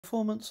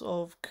Performance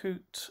of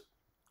Coot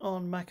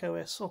on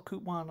macOS, or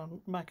Coot 1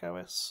 on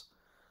macOS,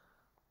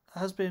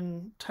 has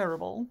been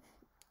terrible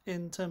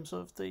in terms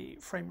of the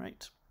frame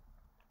rate.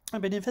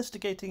 I've been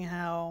investigating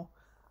how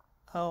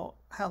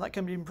that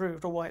can be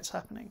improved or why it's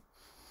happening.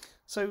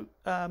 So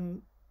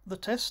the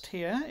test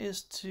here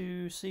is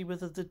to see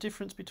whether the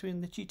difference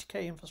between the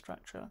GTK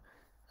infrastructure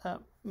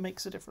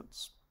makes a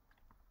difference.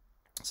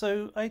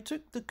 So I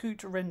took the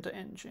Coot render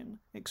engine,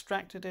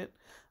 extracted it,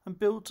 and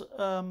built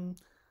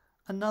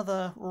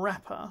another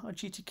wrapper, a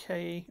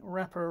GTK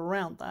wrapper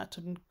around that,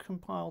 and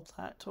compiled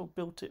that or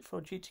built it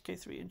for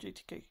Gtk3 and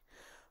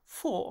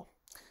Gtk4.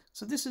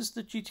 So this is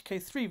the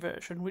Gtk3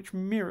 version, which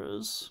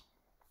mirrors,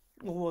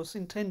 or was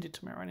intended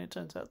to mirror, and it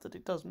turns out that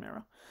it does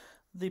mirror,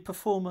 the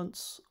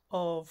performance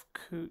of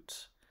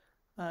Coot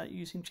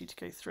using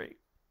Gtk3.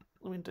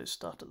 The windows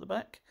start at the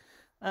back,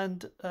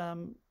 and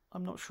I'm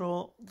not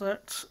sure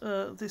that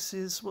this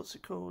is, what's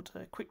it called,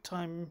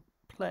 QuickTime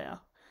Player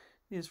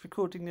is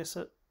recording this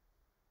at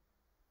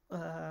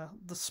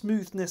the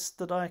smoothness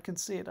that I can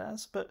see it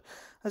as, but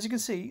as you can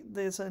see,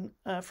 there's an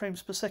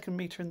frames per second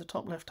meter in the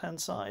top left hand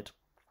side,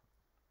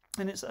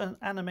 and it's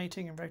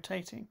animating and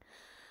rotating.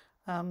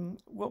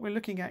 What we're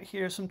looking at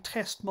here are some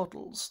test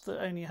models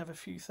that only have a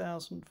few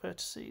thousand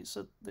vertices,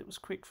 so it was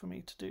quick for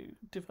me to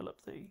develop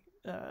the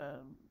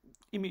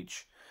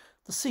image,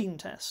 the scene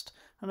test,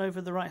 and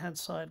over the right hand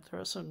side there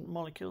are some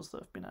molecules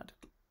that have been added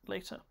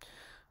later.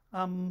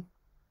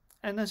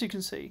 And as you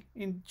can see,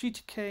 in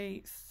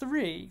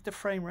Gtk3 the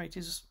frame rate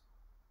is,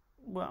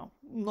 well,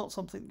 not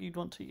something you'd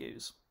want to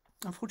use.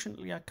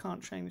 Unfortunately I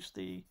can't change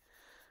the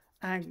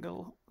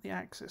angle, the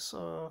axis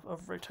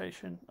of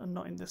rotation, and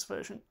not in this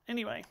version.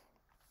 Anyway,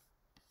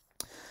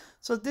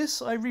 so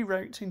this I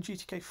rewrote in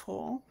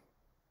Gtk4.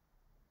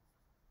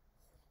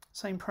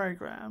 Same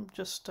program,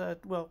 just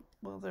well,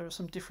 there are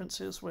some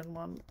differences when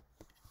one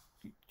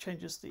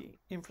changes the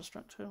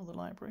infrastructure or the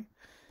library.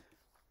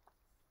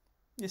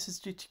 This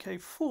is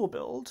Gtk4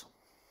 build.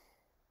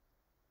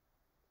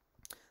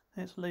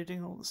 It's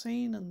loading all the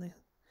scene and the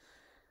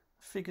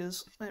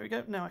figures. There we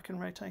go. Now I can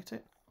rotate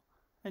it,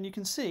 and you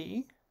can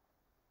see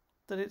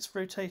that it's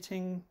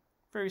rotating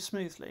very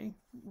smoothly,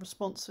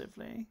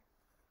 responsively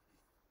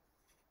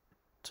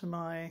to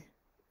my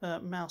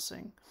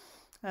mousing.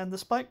 And the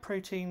spike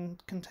protein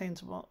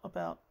contains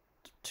about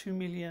 2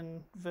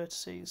 million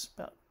vertices,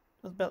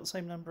 about the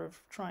same number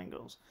of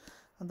triangles,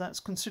 and that's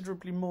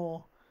considerably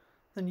more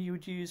than you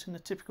would use in a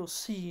typical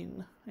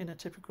scene, in a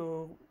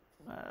typical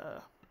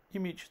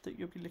image that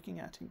you'll be looking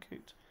at in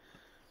Coot.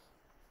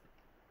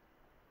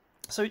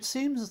 So it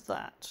seems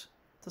that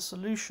the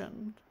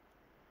solution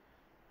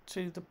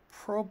to the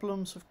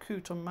problems of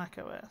Coot on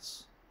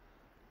macOS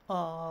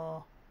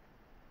are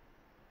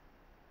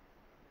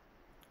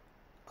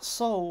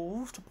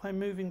solved by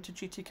moving to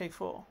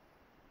Gtk4.